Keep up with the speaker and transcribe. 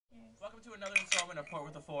welcome to another installment of Port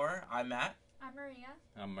with the Four. I'm Matt. I'm Maria.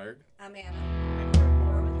 I'm Merg. I'm Anna.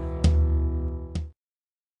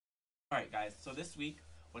 Alright guys, so this week,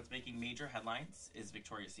 what's making major headlines is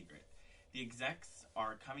Victoria's Secret. The execs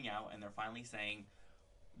are coming out and they're finally saying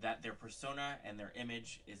that their persona and their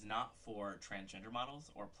image is not for transgender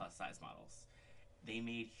models or plus size models. They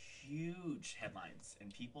made huge headlines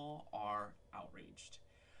and people are outraged.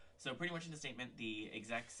 So pretty much in the statement, the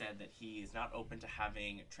exec said that he is not open to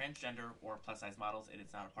having transgender or plus size models and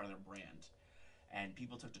it's not a part of their brand. And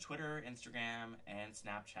people took to Twitter, Instagram, and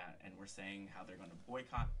Snapchat and were saying how they're going to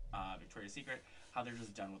boycott Victoria's Secret, how they're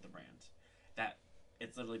just done with the brand. That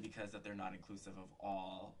it's literally because that they're not inclusive of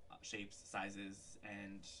all shapes, sizes,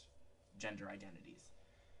 and gender identities.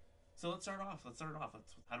 So let's start off.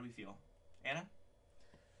 How do we feel? Anna?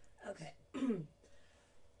 Okay.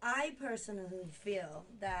 I personally feel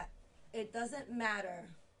that it doesn't matter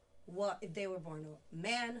what if they were born a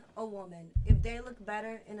man or woman. If they look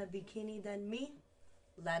better in a bikini than me,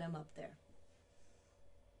 let them up there.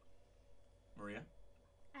 Maria?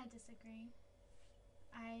 I disagree.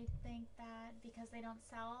 I think that because they don't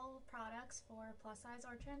sell products for plus size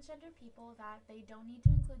or transgender people, that they don't need to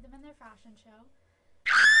include them in their fashion show.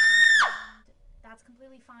 And that's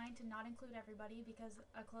completely fine to not include everybody because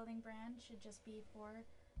a clothing brand should just be for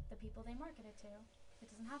the people they market it to.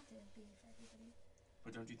 It doesn't have to be for everybody.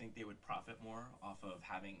 But don't you think they would profit more off of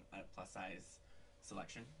having a plus size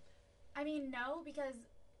selection? I mean, no, because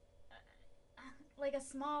like a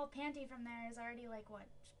small panty from there is already like what,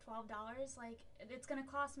 $12? Like it's gonna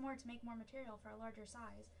cost more to make more material for a larger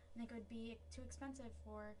size. I think it would be too expensive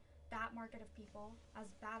for that market of people.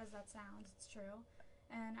 As bad as that sounds, it's true.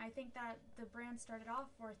 And I think that the brand started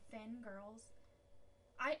off for thin girls.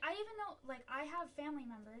 I even know, like, I have family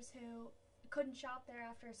members who couldn't shop there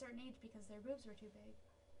after a certain age because their boobs were too big.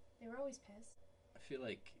 They were always pissed. I feel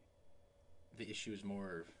like the issue is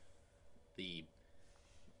more the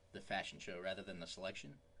fashion show rather than the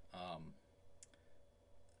selection. I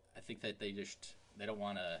think that they don't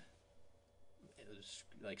want to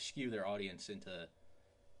like skew their audience into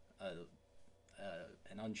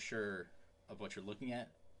an unsure of what you're looking at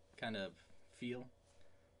kind of feel.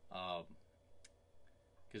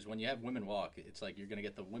 Because when you have women walk, it's like you're going to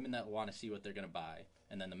get the women that want to see what they're going to buy,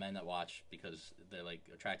 and then the men that watch because they're like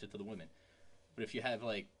attracted to the women. But if you have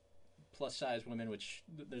like plus size women, which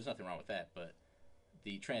there's nothing wrong with that, but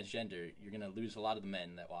the transgender, you're going to lose a lot of the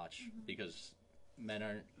men that watch because men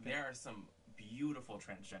aren't. There are some beautiful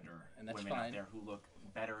transgender women out there who look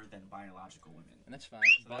better than biological women. And that's fine.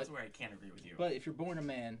 So that's where I can't agree with you. But if you're born a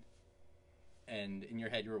man and in your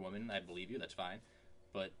head you're a woman, I believe you, that's fine.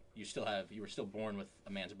 But you were still born with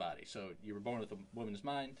a man's body. So you were born with a woman's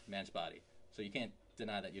mind, man's body. So you can't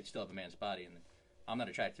deny that you still have a man's body. And I'm not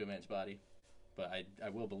attracted to a man's body, but I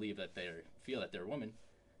will believe that they feel that they're a woman.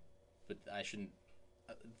 But I shouldn't.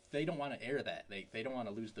 They don't want to air that. They don't want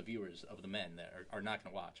to lose the viewers of the men that are not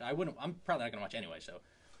going to watch. I'm probably not going to watch anyway. So,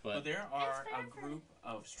 but there are a group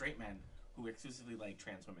of straight men who exclusively like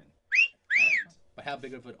trans women. But how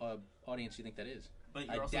big of an audience do you think that is? But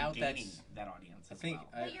you're also gaining that audience as well.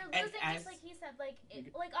 But you're losing, just like he said. Like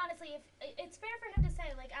honestly, if it's fair for him to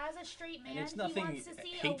say, like, as a straight man, he wants to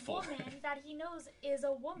see hateful. A woman that he knows is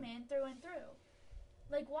a woman through and through,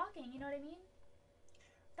 like walking. You know what I mean?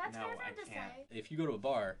 That's fair for him to say. If you go to a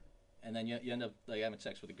bar and then you end up like having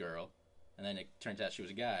sex with a girl, and then it turns out she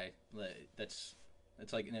was a guy, it's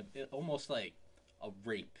like almost like a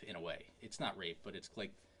rape in a way. It's not rape, but it's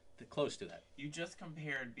like close to that. You just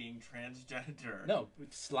compared being transgender. No,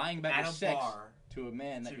 it's lying about your sex to a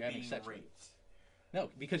man that you're having sex raped. with. No,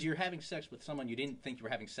 because you're having sex with someone you didn't think you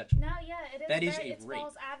were having sex with. No, yeah, it is. That is it's a rape.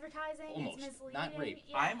 False advertising. Almost, it's misleading. not rape.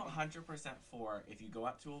 Yeah. I'm 100% for if you go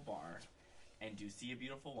out to a bar and you see a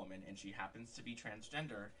beautiful woman and she happens to be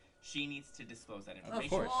transgender, she needs to disclose that information.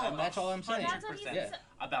 Of course, that's all I'm saying. 100%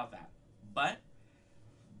 about that. But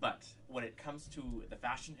when it comes to the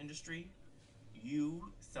fashion industry,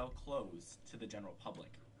 you sell clothes to the general public,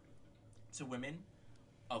 to women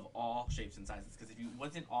of all shapes and sizes. Because if you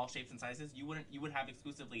wasn't all shapes and sizes, you would have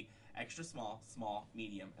exclusively extra small,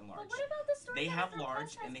 medium, and large. But what about the stores? They that have are for large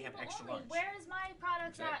plus-size and they have people extra only? large. Where is my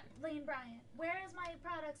products at Lane Bryant? Where is my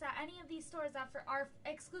products at any of these stores that are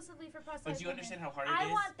exclusively for plus size? But do you understand how hard it is? I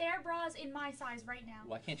want their bras in my size right now.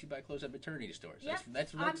 Why can't you buy clothes at maternity stores? Yep.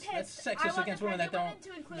 That's I'm pissed. that's sexist against women that don't.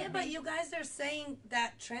 Yeah, but you guys are saying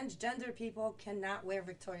that transgender people cannot wear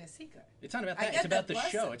Victoria's Secret. It's not about that. It's about the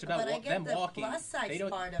show. It's about them walking. Plus size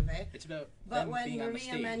part of it. It's about But them when being on the Maria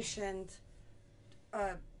stage. mentioned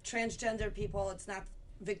transgender people, it's not.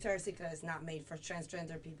 Victoria's Secret is not made for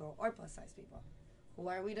transgender people or plus size people. who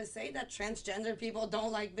are we to say that transgender people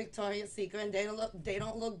don't like Victoria's Secret and they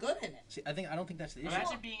don't look good in it? See, I don't think that's the issue.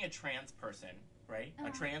 Imagine being a trans person, right? A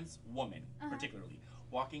trans woman, Uh-huh. particularly,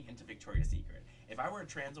 walking into Victoria's Secret. If I were a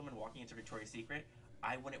trans woman walking into Victoria's Secret,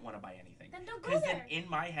 I wouldn't want to buy anything. Then don't go Because then there. in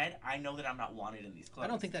my head, I know that I'm not wanted in these clothes. I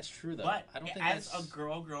don't think that's true though. But I don't think as that's a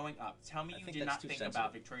girl growing up, tell me I you think did that's not too think sensitive.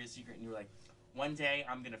 about Victoria's Secret and you were like, one day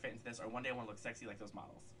I'm going to fit into this, or one day I want to look sexy like those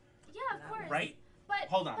models. Yeah, of course. Right? But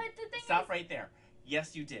Hold on. But the thing Stop is, right there.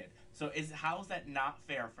 Yes, you did. So how is that not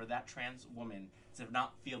fair for that trans woman to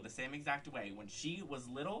not feel the same exact way? When she was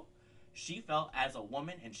little, she felt as a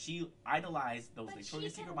woman and she idolized those but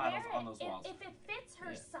Victoria's she Secret can models wear on it. those walls. If it fits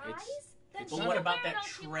her Yeah, size, then it's she But not- what can about wear it that all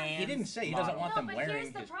she wants. trans He didn't say he doesn't want No, them but wearing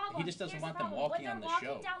here's the his. problem. He just doesn't Here's want the them problem. walking when on the they're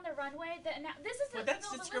walking show. down the runway, this is the But that's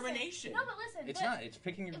no, but discrimination. Listen, no, but listen. It's but not. It's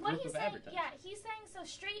picking a what group he's of saying, advertisers. yeah, he's saying so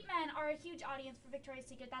straight men are a huge audience for Victoria's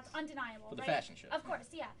Secret. That's undeniable, For the right? fashion show. Of course,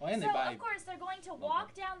 yeah. Well, and they so buy of course they're going to logo.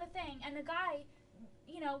 walk down the thing, and the guy,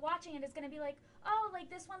 watching it is going to be like, oh, like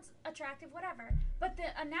this one's attractive, whatever. But the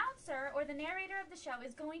announcer or the narrator of the show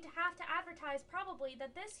is going to have to advertise probably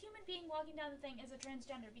that this human being walking down the thing is a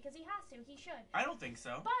transgender because he has to. He should. I don't think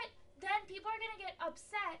so. But then people are going to get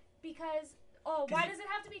upset because, why does it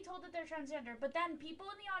have to be told that they're transgender? But then people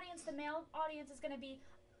in the audience, the male audience, is going to be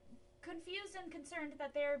confused and concerned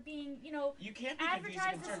that they're being, You can't be confused and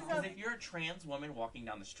advertise this concerned as because a- if you're a trans woman walking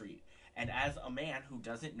down the street, and as a man who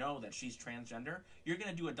doesn't know that she's transgender, you're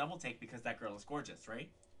gonna do a double take because that girl is gorgeous, right?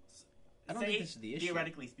 I don't think this is the issue.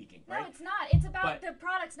 Theoretically speaking, No, right? it's not. It's about But- the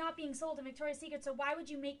products not being sold in Victoria's Secret, so why would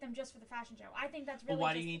you make them just for the fashion show? I think that's really But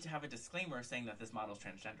why do just... you need to have a disclaimer saying that this model's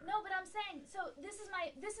transgender? No, but I'm saying, so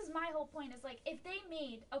this is my whole point is like, if they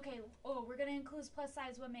made, we're going to include plus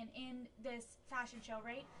size women in this fashion show,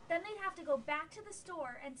 right? Then they'd have to go back to the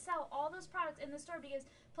store and sell all those products in the store because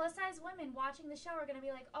plus size women watching the show are going to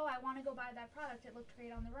be like, oh, I want to go buy that product. It looked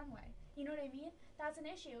great on the runway. You know what I mean? That's an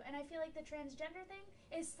issue. And I feel like the transgender thing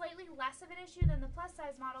is slightly less of an issue than the plus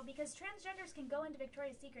size model because transgenders can go into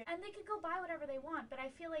Victoria's Secret and they could go buy whatever they want. But I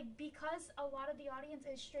feel like because a lot of the audience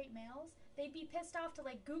is straight males, they'd be pissed off to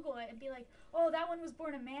like Google it and be like, oh, that one was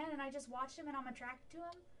born a man and I just watched him and I'm attracted to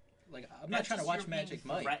him. Like, I'm not That's trying to just watch you're being Magic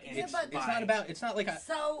Mike. threatened It's, Yeah, it's but- not about. It's not like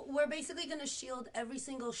So we're basically going to shield every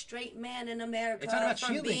single straight man in America It's not about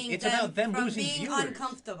from shielding. being It's about them from losing being viewers.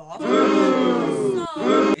 uncomfortable.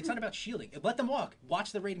 So It's not about shielding. Let them walk.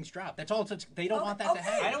 Watch the ratings drop. That's all. They don't want that to Okay.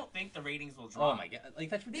 happen. I don't think the ratings will drop. Oh my god! Like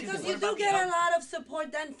that's ridiculous. because What you about do the get other- a lot of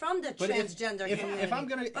support then from the But transgender community. if I'm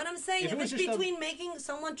gonna, But I'm saying if if it was it's just a- between making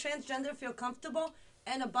someone transgender feel comfortable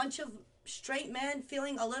and a bunch of straight men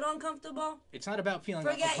feeling a little uncomfortable. it's not about feeling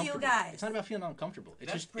Forget you uncomfortable. guys. It's not about feeling uncomfortable.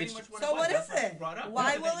 It's That's just pretty it's. much what So it was. what That's is what it? you brought up.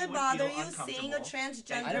 Why Yeah, will that it would bother feel you seeing a uncomfortable.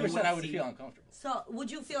 transgender? I never said I would see- feel uncomfortable. So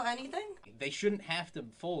would you feel anything? They shouldn't have to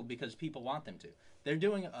fold because people want them to. They're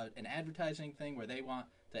doing an advertising thing where they want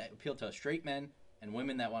to appeal to straight men and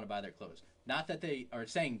women that want to buy their clothes. Not that they are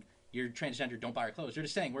saying you're transgender, don't buy our clothes. They're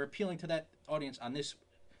just saying we're appealing to that audience on this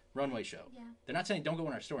runway show. Yeah. They're not saying don't go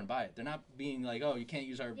in our store and buy it. They're not being like, oh, you can't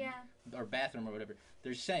use our Yeah. our bathroom or whatever.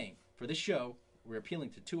 They're saying for this show we're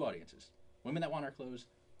appealing to two audiences: women that want our clothes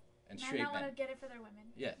and Men straight that want men. to get it for their women.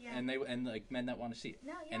 Yeah, and like men that want to see it.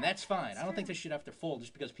 No, yeah, and that's fine. I don't think true. they should have to fold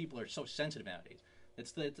just because people are so sensitive nowadays.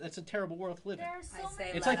 That's a terrible world to live in. There are so I say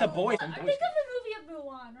many. It's like the boys Think and of boys. the movie of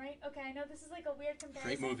Mulan, right? Okay, I know this is like a weird comparison.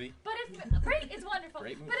 Great movie. But if right, it's wonderful.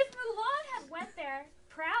 Great movie. But if Mulan had went there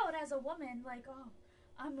proud as a woman, like, oh,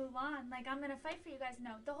 I'm Mulan, like I'm gonna fight for you guys.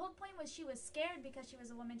 No, the whole point was she was scared because she was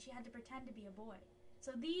a woman. She had to pretend to be a boy.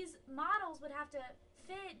 So these models would have to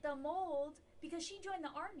fit the mold because she joined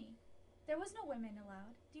the army. There was no women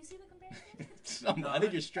allowed. Do you see the comparison? I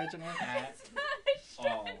think you're stretching on that. It's not a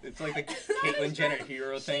stretch. It's like the It's not a Caitlyn Jenner stretch.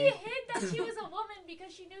 hero She thing. hid that she was a woman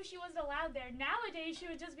because she knew she wasn't allowed there. Nowadays, she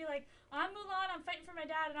would just be like, I'm Mulan, I'm fighting for my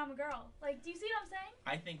dad, and I'm a girl. Like, do you see what I'm saying?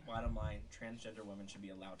 I think bottom line, transgender women should be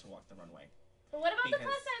allowed to walk the runway. But what about the Because-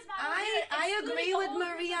 plus size model? I You're agree excluding a with whole group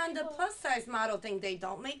Maria of on the people. plus size model thing. They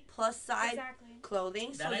don't make plus size Exactly.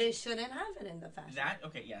 clothing, so That I- they shouldn't have it in the fashion.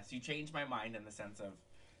 Okay, yes, you changed my mind in the sense of,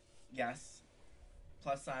 yes,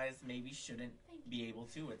 plus size maybe shouldn't be able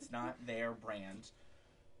to. It's not their brand.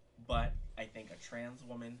 But I think a trans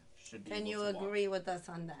woman should be Can able you to walk agree with us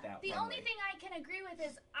on that? that The runway. only thing I can agree with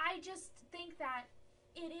is I just think that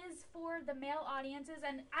it is for the male audiences,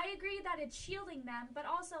 and I agree that it's shielding them, but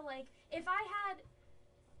also, like, if I had,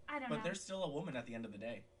 I don't know. But there's still a woman at the end of the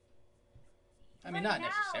day. I mean, Right not now,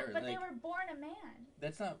 necessarily. But Like, they were born a man.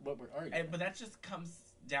 that's not what we're arguing. But that just comes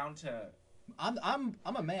down to I'm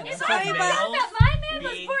a man. It's I'm sorry, saying but- not that my man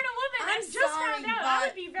was being- born a woman. I I'm just sorry, found out, but I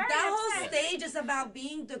would be very that whole upset. stage is about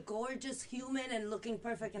being the gorgeous human and looking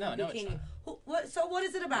perfect in a No, it's bikini. not. So what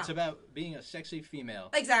is it about? It's about being a sexy female.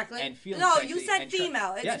 Exactly. And feeling no, sexy you said and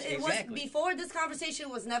female. Yes, it exactly. was before this conversation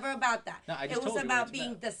was never about that. No, I just it was told you what about it's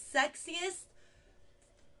being about. the sexiest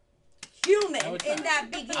human No, it's in not. that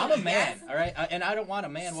bikini. I'm a man, yes? all right, and I don't want a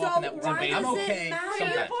man So walking that why runway. I'm does it okay matter? You're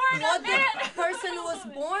sometimes. born a What man. the person was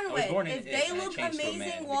born was with. born in If it, they and I look changed to a man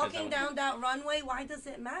amazing because walking I was- down that runway, why does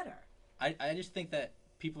it matter? I just think that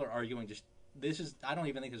people are arguing. I don't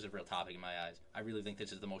even think this is a real topic in my eyes. I really think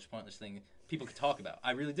this is the most pointless thing people could talk about.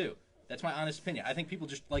 I really do. That's my honest opinion. I think people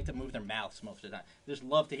just like to move their mouths most of the time. They just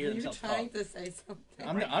love to hear Are you themselves trying talk. to say something?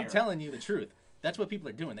 I'm Right here. telling you the truth. That's what people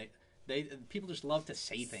are doing. People just love to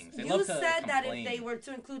say things. They You love to said that if complain. they were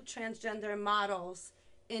to include transgender models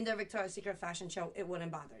in the Victoria's Secret fashion show, it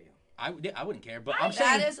wouldn't bother you. I wouldn't care, but I- I'm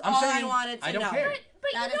saying That is I'm all saying I wanted to I don't know. care. But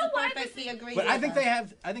That you is know a why? perfectly agreed. But I with think us. they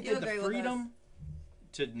have. I think they You have the agree with freedom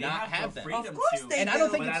to not have them. freedom Of course to, they And I don't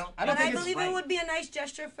do. think but it's. don't I don't But I think it's believe right. it would be a nice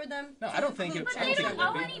gesture for them. No, to I don't think include it- But I they don't don't think it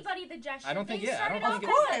owe would be. anybody the gesture. I don't think- They yeah, I started don't off think it-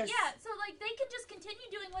 with it. Of course. Yeah, so like they can just continue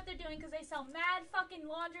doing what they're doing because they sell mad fucking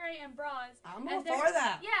lingerie and bras. I'm and all they're- for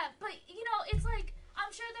that. Yeah, but you know, it's like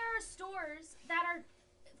I'm sure there are stores that are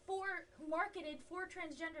marketed for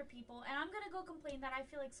transgender people, and I'm gonna go complain that I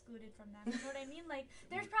feel excluded from them. You know what I mean? Like,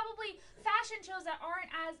 there's probably fashion shows that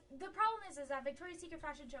aren't as. The problem is that Victoria's Secret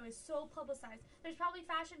fashion show is so publicized. There's probably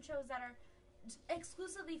fashion shows that are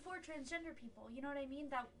exclusively for transgender people. You know what I mean?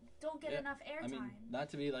 That don't get Yeah, enough I airtime. mean, not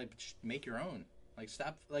to be like, just make your own. Like,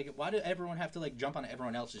 stop. Like, why do everyone have to like jump on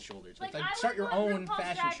everyone else's shoulders? Like, I start your wanna go own RuPaul's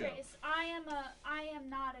fashion Drag show. Race. I am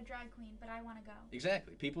not a drag queen, but I want to go.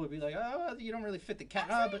 Exactly. People would be like, oh, well, you don't really fit the cat.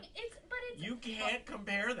 I'm Oh, but saying it's You can't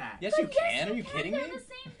compare that. yes, But you can. Are you kidding me? They're the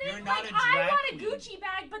same thing. You're not like, a I drag want a queen. Gucci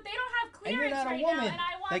bag, but they don't have And clearance you're not a right woman. now, and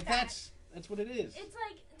I want Like that. that's what it is. It's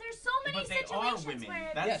like there's so many But they are situations women.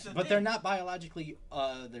 where That's Yes, the but thing. they're not biologically.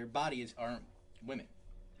 Their bodies aren't women.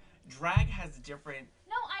 Drag has different.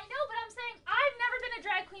 No, I know, but I'm saying I've never been a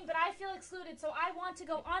drag queen, but I feel excluded, so I want to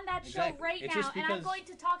go on that show Exactly. right It's now, just and I'm because- going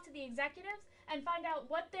to talk to the executives and find out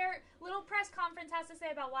what their little press conference has to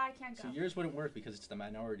say about why I can't go. So yours wouldn't work because it's the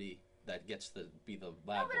minority that gets to be the No,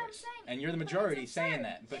 loud but I'm voice, saying- and you're the but it's majority absurd. saying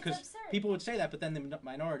that. It's Because absurd. people would say that, but then the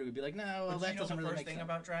minority would be like, no, well, But that you know doesn't the really first make thing sense.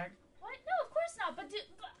 about drag? What? No, of course not. But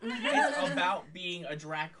It's about being a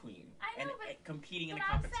drag queen I know, and but- competing in but a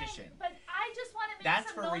I'm competition. saying, but I just want to make That's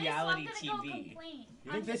some for noise, reality so I'm gonna TV. Go complain.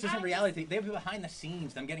 You think this isn't reality? They have behind the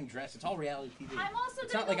scenes, them getting dressed. It's all reality TV. I'm also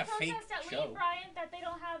it's gonna not go like a fake protest at show. Lane Bryant that they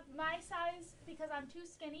don't have my size because I'm too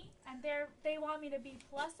skinny, and they want me to be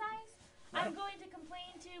plus size. I'm going to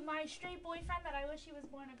complain to my straight boyfriend that I wish he was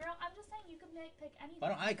born a girl. I'm just saying you can pick anything. Why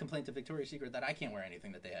don't I complain to Victoria's Secret that I can't wear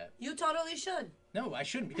anything that they have? You totally should. No, I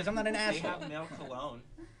shouldn't because I'm not an They asshole. have male cologne.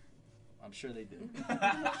 I'm sure they do.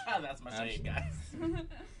 That's my shade, guys.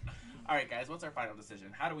 All right, guys. What's our final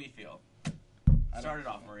decision? How do we feel? Start it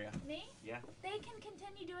off, Maria. Me? Yeah. They can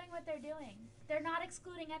continue doing what they're doing. They're not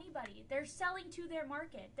excluding anybody. They're selling to their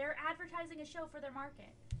market. They're advertising a show for their market.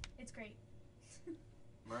 It's great.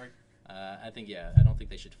 Merg. I think I don't think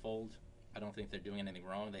they should fold. I don't think they're doing anything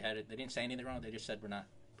wrong. They didn't say anything wrong. They just said we're not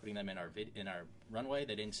putting them in our runway.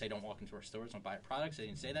 They didn't say don't walk into our stores, don't buy our products. They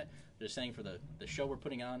didn't say that. They're saying for the show we're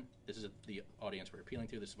putting on, this is the audience we're appealing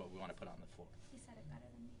to. This is what we want to put on the floor. He said it better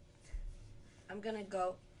than me. I'm gonna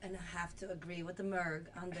go and have to agree with the Merg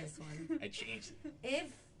on this one. I changed it.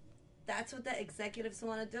 If that's what the executives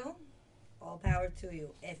want to do, all power to you.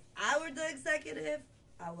 If I were the executive,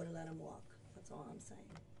 I would have let him walk. That's all I'm saying.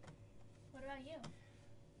 What about you?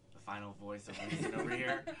 The final voice of reason over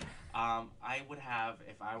here. I would have,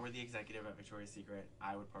 if I were the executive at Victoria's Secret,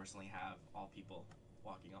 I would personally have all people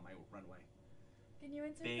walking on my runway. Can you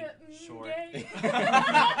insert Big, the short. gay?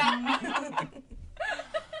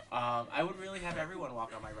 I would really have everyone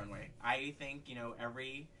walk on my runway. I think,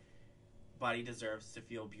 everybody deserves to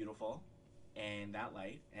feel beautiful in that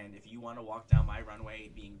light. And if you want to walk down my runway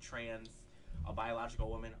being trans, a biological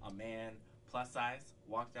woman, a man, plus size,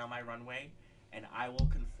 walk down my runway, and I will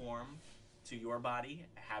conform to your body,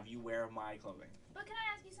 have you wear my clothing. But can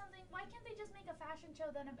I ask you something? Why can't they just make a fashion show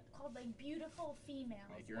then called like Beautiful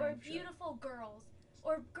Females Make your or own show. Beautiful Girls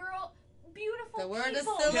or Beautiful The word is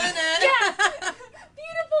People? still in it. Yeah,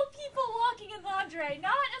 beautiful people walking in lingerie,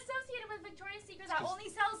 not associated with Victoria's Secret that Because- only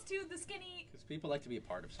sells to the skinny. Because people like to be a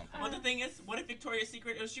part of something. Well, the thing is, what if Victoria's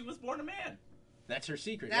Secret is she was born a man? That's her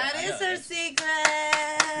secret. That yeah, I is know. her That's-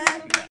 secret.